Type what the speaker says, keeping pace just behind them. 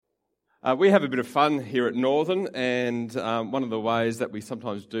We have a bit of fun here at Northern, and one of the ways that we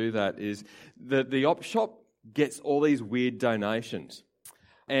sometimes do that is the op shop gets all these weird donations.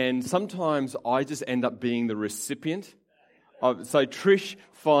 And sometimes I just end up being the recipient. So Trish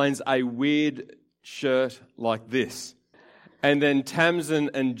finds a weird shirt like this. And then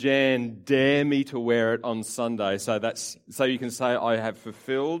Tamsin and Jan dare me to wear it on Sunday. So you can say I have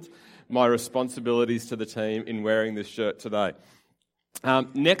fulfilled my responsibilities to the team in wearing this shirt today.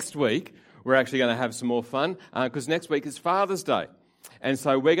 Next week, we're actually going to have some more fun because next week is Father's Day. And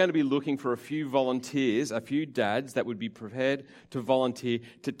so we're going to be looking for a few volunteers, a few dads that would be prepared to volunteer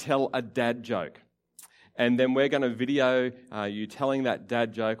to tell a dad joke. And then we're going to video you telling that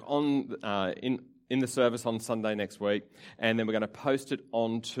dad joke on in the service on Sunday next week. And then we're going to post it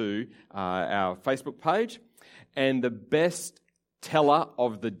onto our Facebook page. And the best teller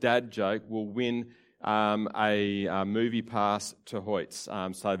of the dad joke will win a movie pass to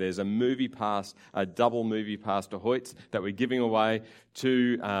Hoyts. So there's a movie pass, a double movie pass to Hoyts that we're giving away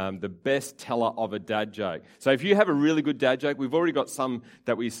to the best teller of a dad joke. So if you have a really good dad joke, we've already got some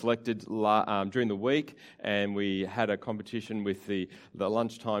that we selected during the week, and we had a competition with the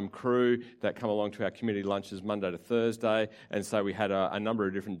lunchtime crew that come along to our community lunches Monday to Thursday, and so we had a number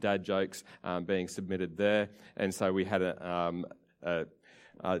of different dad jokes being submitted there, and so we had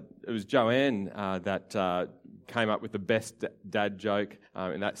it was Joanne that came up with the best dad joke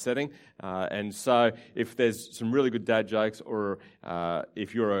in that setting. And so if there's some really good dad jokes, or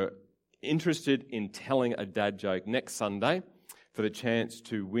if you're interested in telling a dad joke next Sunday for the chance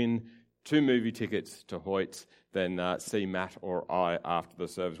to win 2 movie tickets to Hoyts, then see Matt or I after the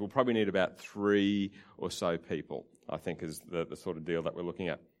service. We'll probably need about 3 or so people, I think, is the sort of deal that we're looking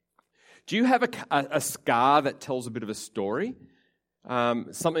at. Do you have a scar that tells a bit of a story?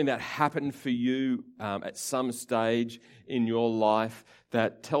 Something that happened for you at some stage in your life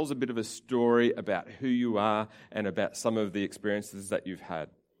that tells a bit of a story about who you are and about some of the experiences that you've had.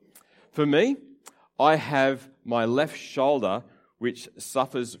 For me, I have my left shoulder, which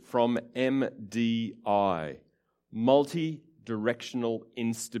suffers from MDI, multi-directional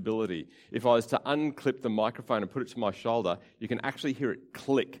instability. If I was to unclip the microphone and put it to my shoulder, you can actually hear it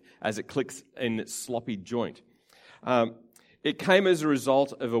click as it clicks in its sloppy joint. It came as a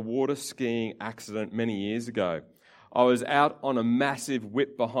result of a water skiing accident many years ago. I was out on a massive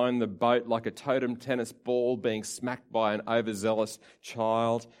whip behind the boat like a totem tennis ball being smacked by an overzealous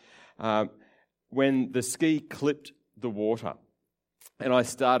child when the ski clipped the water, and I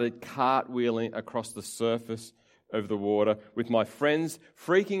started cartwheeling across the surface of the water with my friends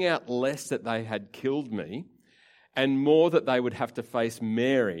freaking out less that they had killed me and more that they would have to face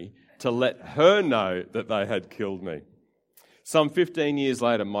Mary to let her know that they had killed me. Some 15 years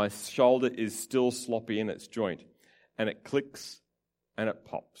later, my shoulder is still sloppy in its joint, and it clicks and it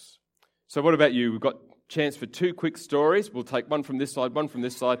pops. So what about you? We've got a chance for 2 quick stories. We'll take one from this side, one from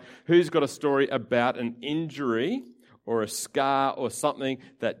this side. Who's got a story about an injury or a scar or something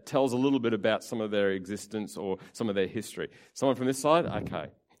that tells a little bit about some of their existence or some of their history? Someone from this side? Okay.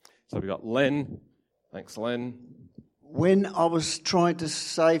 So we've got Len. Thanks, Len. When I was trying to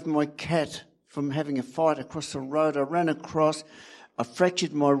save my cat from having a fight across the road, I ran across, I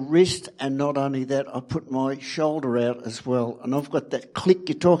fractured my wrist, and not only that, I put my shoulder out as well. And I've got that click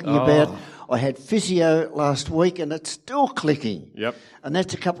you're talking about. I had physio last week, and it's still clicking. Yep. And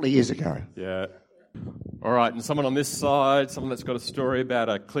that's a couple of years ago. Yeah. All right, and someone on this side, someone that's got a story about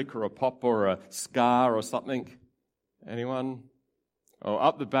a click or a pop or a scar or something. Anyone? Oh,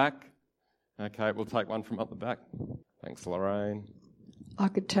 up the back. Okay, we'll take one from up the back. Thanks, Lorraine. I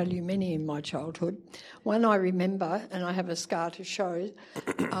could tell you many in my childhood. One I remember, and I have a scar to show,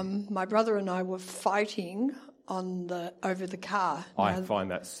 my brother and I were fighting over the car. I find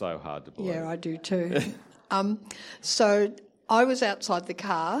that so hard to believe. Yeah, I do too. So I was outside the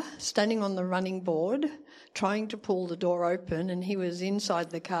car, standing on the running board, trying to pull the door open, and he was inside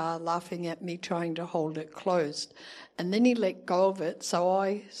the car laughing at me trying to hold it closed. And then he let go of it, so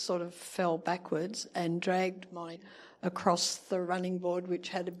I sort of fell backwards and dragged across the running board, which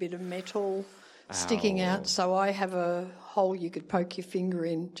had a bit of metal sticking out. So I have a hole you could poke your finger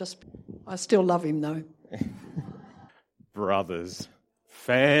in. I still love him though. Brothers,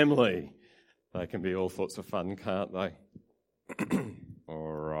 family, they can be all sorts of fun, can't they?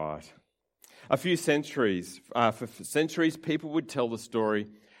 All right. For centuries, people would tell the story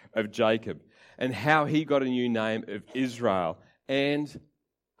of Jacob and how he got a new name of Israel and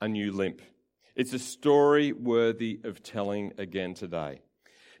a new limp. It's a story worthy of telling again today.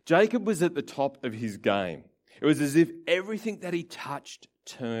 Jacob was at the top of his game. It was as if everything that he touched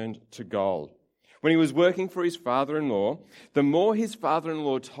turned to gold. When he was working for his father-in-law, the more his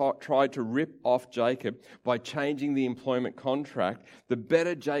father-in-law tried to rip off Jacob by changing the employment contract, the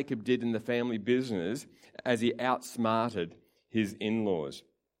better Jacob did in the family business as he outsmarted his in-laws.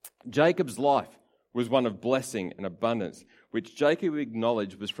 Jacob's life was one of blessing and abundance, which Jacob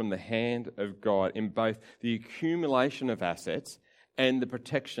acknowledged was from the hand of God in both the accumulation of assets and the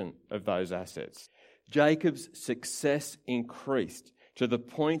protection of those assets. Jacob's success increased to the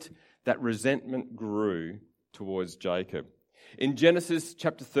point that resentment grew towards Jacob. In Genesis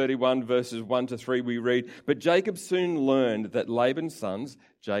chapter 31, verses 1 to 3, we read, "But Jacob soon learned that Laban's sons,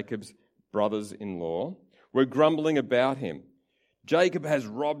 Jacob's brothers-in-law, were grumbling about him. 'Jacob has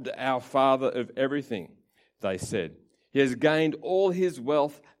robbed our father of everything,' they said. 'He has gained all his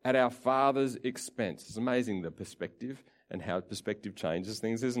wealth at our father's expense.'" It's amazing the perspective and how perspective changes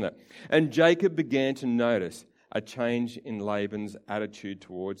things, isn't it? And Jacob began to notice a change in Laban's attitude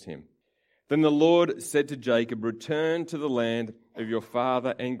towards him. Then the Lord said to Jacob, "Return to the land of your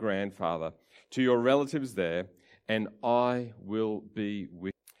father and grandfather, to your relatives there, and I will be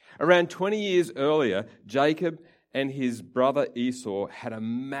with you." Around 20 years earlier, Jacob and his brother Esau had a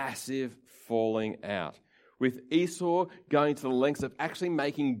massive falling out, with Esau going to the lengths of actually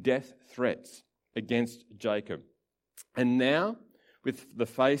making death threats against Jacob. And now, with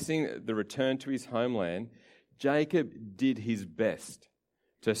facing the return to his homeland, Jacob did his best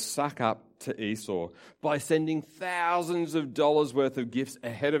to suck up to Esau by sending thousands of dollars worth of gifts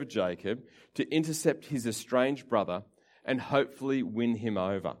ahead of Jacob to intercept his estranged brother and hopefully win him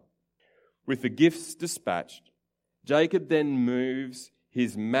over. With the gifts dispatched, Jacob then moves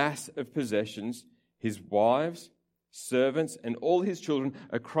his mass of possessions, his wives, servants, and all his children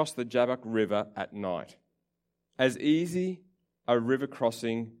across the Jabbok River at night. An easy river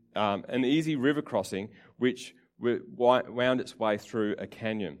crossing, which wound its way through a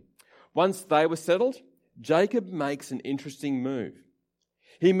canyon. Once they were settled, Jacob makes an interesting move.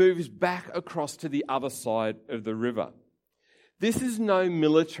 He moves back across to the other side of the river. This is no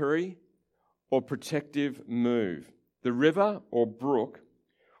military or protective move. The river or brook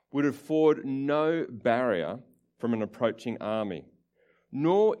would afford no barrier from an approaching army,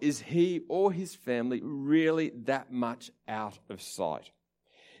 nor is he or his family really that much out of sight.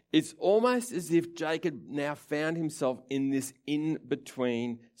 It's almost as if Jacob now found himself in this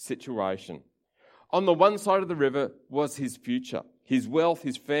in-between situation. On the one side of the river was his future, his wealth,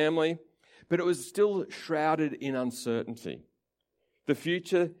 his family, but it was still shrouded in uncertainty. The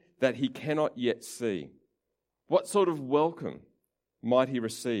future that he cannot yet see. What sort of welcome might he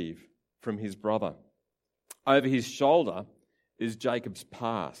receive from his brother? Over his shoulder is Jacob's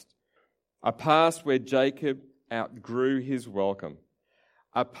past, a past where Jacob outgrew his welcome,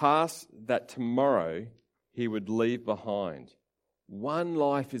 a past that tomorrow he would leave behind. One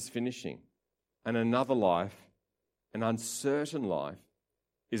life is finishing, and another life, an uncertain life,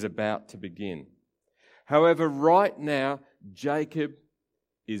 is about to begin. However, right now, Jacob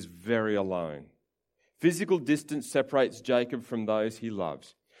is very alone. Physical distance separates Jacob from those he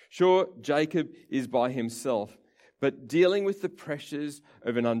loves. Sure, Jacob is by himself, but dealing with the pressures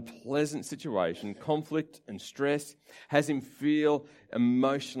of an unpleasant situation, conflict and stress, has him feel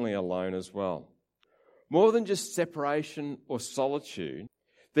emotionally alone as well. More than just separation or solitude,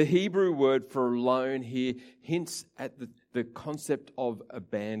 the Hebrew word for alone here hints at the concept of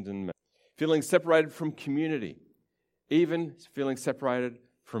abandonment. Feeling separated from community, even feeling separated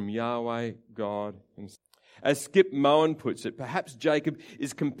from Yahweh, God himself. As Skip Moen puts it, perhaps Jacob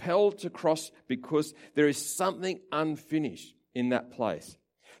is compelled to cross because there is something unfinished in that place,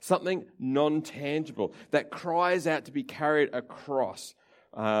 something non-tangible that cries out to be carried across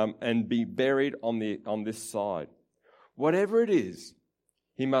and be buried on this side. Whatever it is,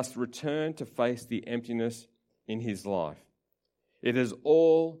 he must return to face the emptiness in his life. It has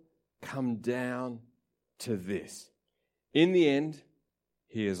all come down to this. In the end,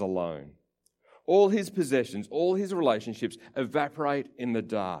 he is alone. All his possessions, all his relationships evaporate in the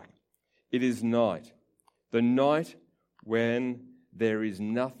dark. It is night, the night when there is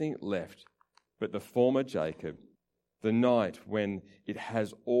nothing left but the former Jacob, the night when it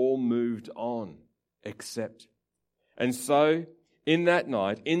has all moved on except. And so, in that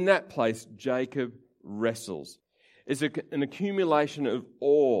night, in that place, Jacob wrestles. It's an accumulation of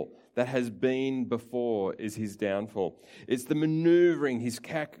all that has been before is his downfall. It's the maneuvering, his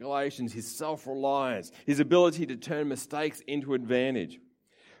calculations, his self-reliance, his ability to turn mistakes into advantage.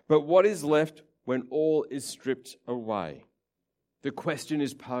 But what is left when all is stripped away? The question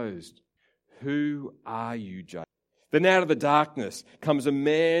is posed, who are you, Jacob? Then out of the darkness comes a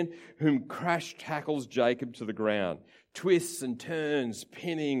man whom crash tackles Jacob to the ground, twists and turns,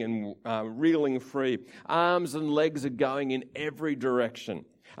 pinning and reeling free. Arms and legs are going in every direction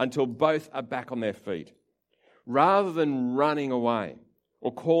until both are back on their feet. Rather than running away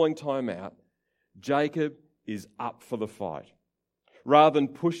or calling time out, Jacob is up for the fight. Rather than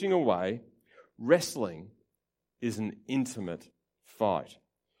pushing away, wrestling is an intimate fight.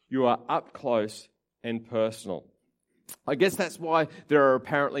 You are up close and personal. I guess that's why there are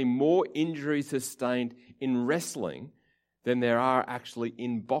apparently more injuries sustained in wrestling than there are actually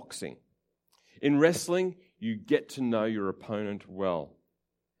in boxing. In wrestling, you get to know your opponent well.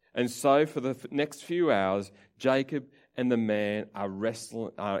 And so for the next few hours, Jacob and the man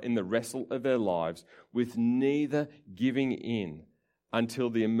are in the wrestle of their lives, with neither giving in until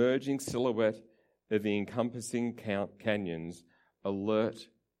the emerging silhouette of the encompassing canyons alert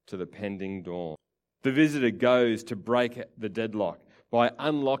to the pending dawn. The visitor goes to break the deadlock by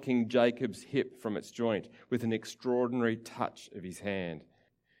unlocking Jacob's hip from its joint with an extraordinary touch of his hand.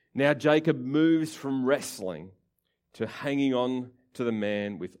 Now Jacob moves from wrestling to hanging on to the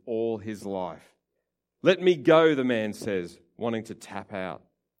man with all his life. "Let me go," the man says, wanting to tap out.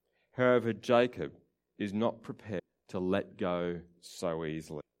 However, Jacob is not prepared to let go so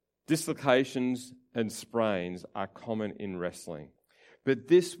easily. Dislocations and sprains are common in wrestling. But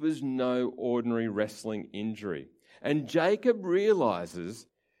this was no ordinary wrestling injury. And Jacob realizes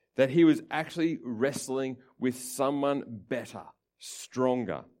that he was actually wrestling with someone better,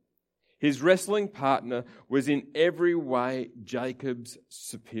 stronger. His wrestling partner was in every way Jacob's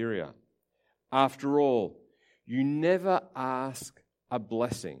superior. After all, you never ask a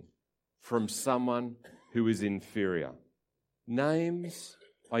blessing from someone who is inferior. Names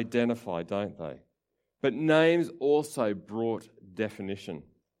identify, don't they? But names also brought definition.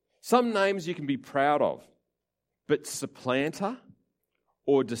 Some names you can be proud of, but supplanter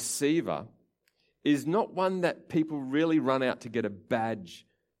or deceiver is not one that people really run out to get a badge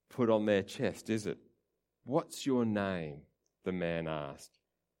put on their chest, is it? "What's your name?" the man asked.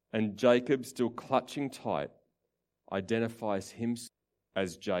 And Jacob, still clutching tight, identifies himself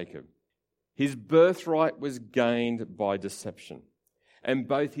as Jacob. His birthright was gained by deception, and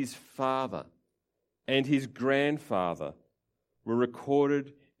both his father and his grandfather were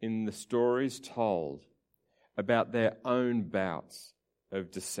recorded in the stories told about their own bouts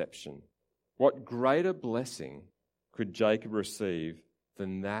of deception. What greater blessing could Jacob receive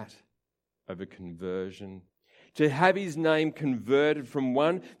than that of a conversion? To have his name converted from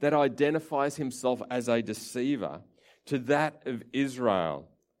one that identifies himself as a deceiver to that of Israel,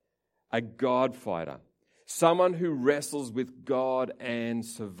 a God fighter, someone who wrestles with God and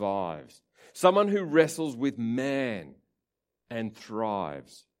survives, someone who wrestles with man and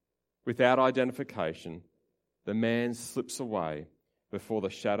thrives. Without identification, the man slips away before the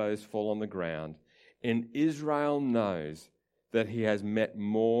shadows fall on the ground, and Israel knows that he has met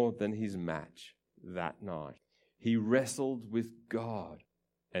more than his match that night. He wrestled with God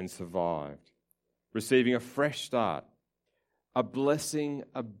and survived, receiving a fresh start, a blessing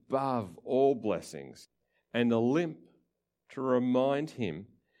above all blessings, and a limp to remind him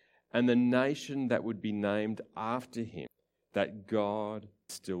and the nation that would be named after him that God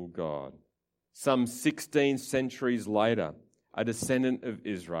is still God. Some 16 centuries later, a descendant of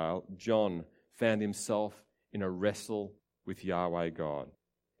Israel, John, found himself in a wrestle with Yahweh God.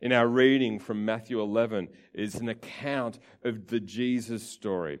 In our reading from Matthew 11 is an account of the Jesus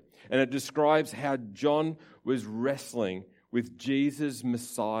story, and it describes how John was wrestling with Jesus'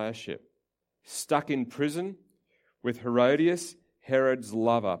 messiahship, stuck in prison with Herodias, Herod's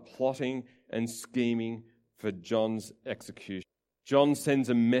lover, plotting and scheming for John's execution. John sends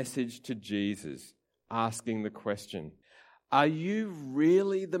a message to Jesus asking the question, "Are you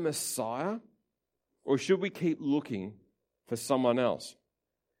really the Messiah, or should we keep looking for someone else?"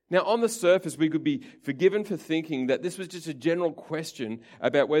 Now, on the surface, we could be forgiven for thinking that this was just a general question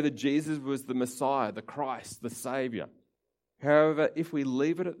about whether Jesus was the Messiah, the Christ, the Saviour. However, if we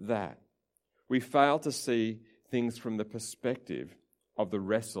leave it at that, we fail to see things from the perspective of the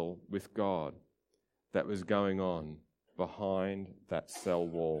wrestle with God that was going on behind that cell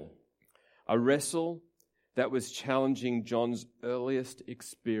wall. A wrestle that was challenging John's earliest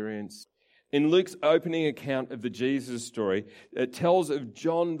experience. In Luke's opening account of the Jesus story, it tells of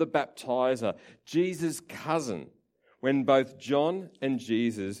John the Baptizer, Jesus' cousin, when both John and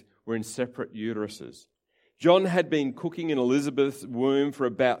Jesus were in separate uteruses. John had been cooking in Elizabeth's womb for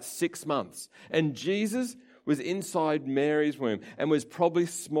about 6 months, and Jesus was inside Mary's womb and was probably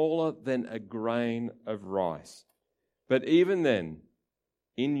smaller than a grain of rice. But even then,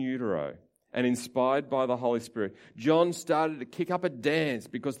 in utero, and inspired by the Holy Spirit, John started to kick up a dance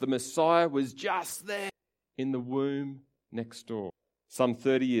because the Messiah was just there in the womb next door. Some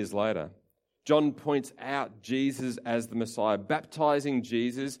 30 years later, John points out Jesus as the Messiah, baptizing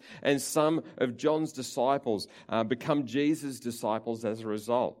Jesus, and some of John's disciples become Jesus' disciples as a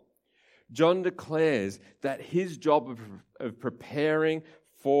result. John declares that his job of preparing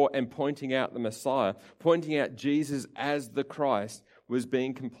for and pointing out the Messiah, pointing out Jesus as the Christ, was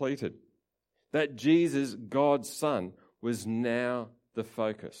being completed. That Jesus, God's Son, was now the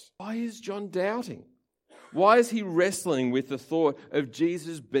focus. Why is John doubting? Why is he wrestling with the thought of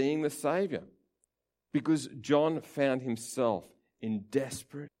Jesus being the Saviour? Because John found himself in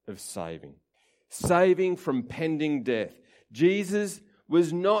desperate of saving from pending death. Jesus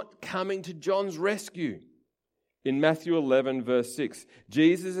was not coming to John's rescue. In Matthew 11, verse 6,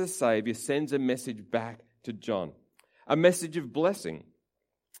 Jesus, as Saviour, sends a message back to John, a message of blessing,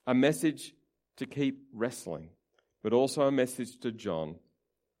 a message to keep wrestling, but also a message to John,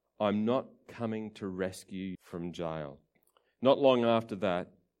 I'm not coming to rescue you from jail. Not long after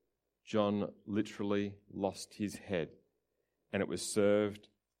that, John literally lost his head, and it was served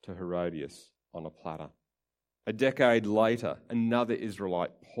to Herodias on a platter. A decade later, another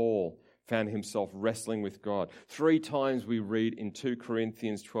Israelite, Paul, found himself wrestling with God. 3 times we read in 2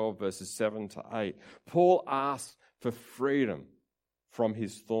 Corinthians 12, verses 7 to 8, Paul asked for freedom from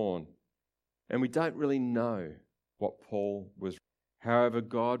his thorn. And we don't really know what Paul was. However,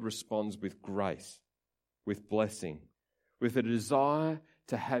 God responds with grace, with blessing, with a desire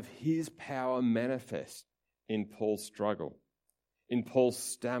to have his power manifest in Paul's struggle, in Paul's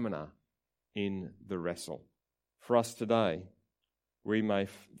stamina, in the wrestle. For us today, we may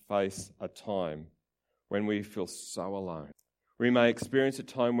face a time when we feel so alone. We may experience a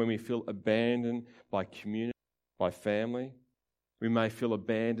time when we feel abandoned by community, by family. We may feel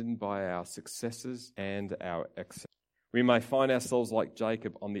abandoned by our successes and our excesses. We may find ourselves like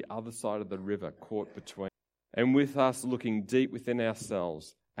Jacob on the other side of the river, caught between. And with us looking deep within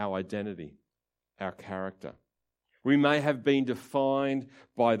ourselves, our identity, our character. We may have been defined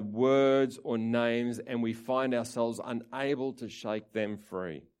by words or names, and we find ourselves unable to shake them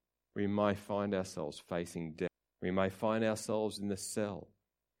free. We may find ourselves facing death. We may find ourselves in the cell.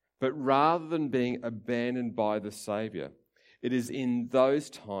 But rather than being abandoned by the Saviour, it is in those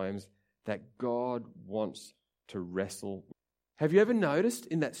times that God wants to wrestle. Have you ever noticed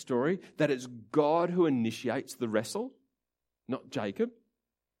in that story that it's God who initiates the wrestle, not Jacob?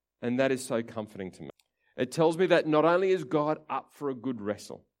 And that is so comforting to me. It tells me that not only is God up for a good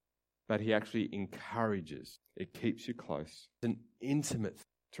wrestle, but he actually encourages. It keeps you close. It's an intimate thing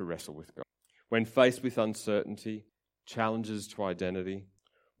to wrestle with God. When faced with uncertainty, challenges to identity,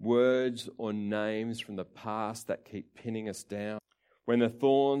 words or names from the past that keep pinning us down, when the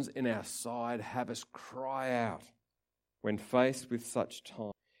thorns in our side have us cry out, when faced with such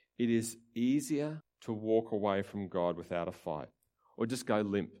time, it is easier to walk away from God without a fight, or just go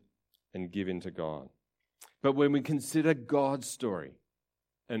limp and give in to God. But when we consider God's story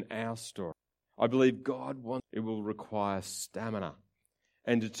and our story, I believe God wants, it will require stamina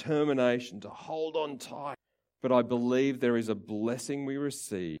and determination to hold on tight. But I believe there is a blessing we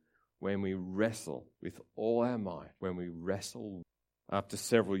receive when we wrestle with all our might, when we wrestle. After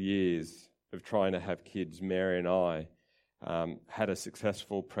several years of trying to have kids, Mary and I had a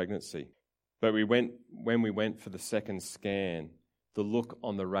successful pregnancy. But when we went for the second scan, the look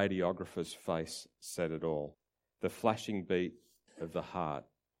on the radiographer's face said it all. The flashing beat of the heart.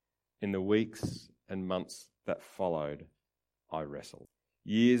 In the weeks and months that followed, I wrestled.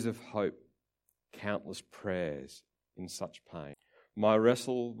 Years of hope, countless prayers in such pain. My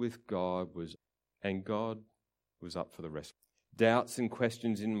wrestle with God and God was up for the wrestle. Doubts and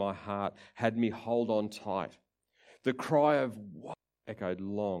questions in my heart had me hold on tight. The cry of what echoed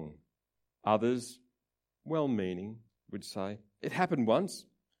long. Others, well-meaning, would say, it happened once,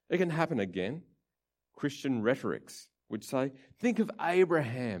 it can happen again. Christian rhetorics would say, think of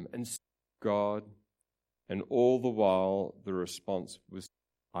Abraham and God, and all the while the response was,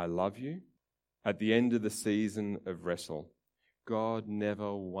 I love you. At the end of the season of wrestle, God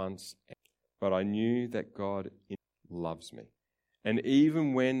never once, but I knew that God loves me. And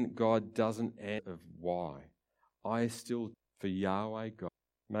even when God doesn't answer why, I still, for Yahweh God,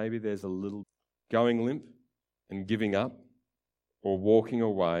 maybe there's a little going limp and giving up or walking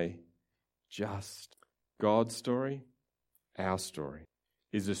away. Just God's story, our story,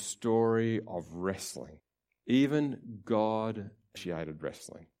 is a story of wrestling. Even God initiated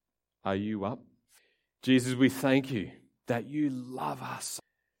wrestling. Are you up? Jesus, we thank you that you love us,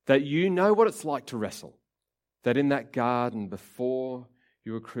 that you know what it's like to wrestle, that in that garden before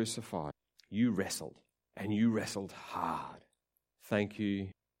you were crucified, you wrestled, and you wrestled hard. Thank you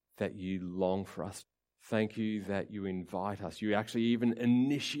that you long for us. Thank you that you invite us. You actually even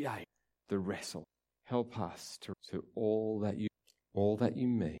initiate the wrestle. Help us to all that you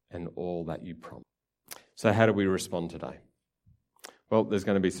mean and all that you promise. So how do we respond today? Well, there's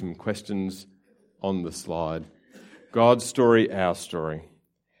going to be some questions on the slide. God's story, our story.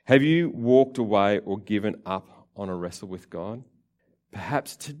 Have you walked away or given up on a wrestle with God?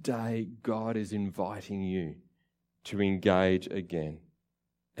 Perhaps today God is inviting you to engage again.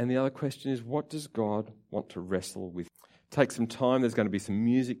 And the other question is, what does God want to wrestle with? Take some time. There's going to be some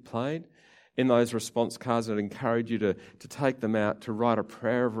music played. In those response cards, I'd encourage you to take them out, to write a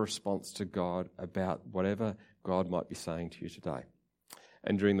prayer of response to God about whatever God might be saying to you today.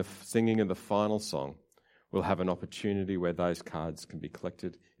 And during the singing of the final song, we'll have an opportunity where those cards can be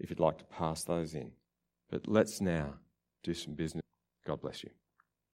collected if you'd like to pass those in. But let's now do some business. God bless you.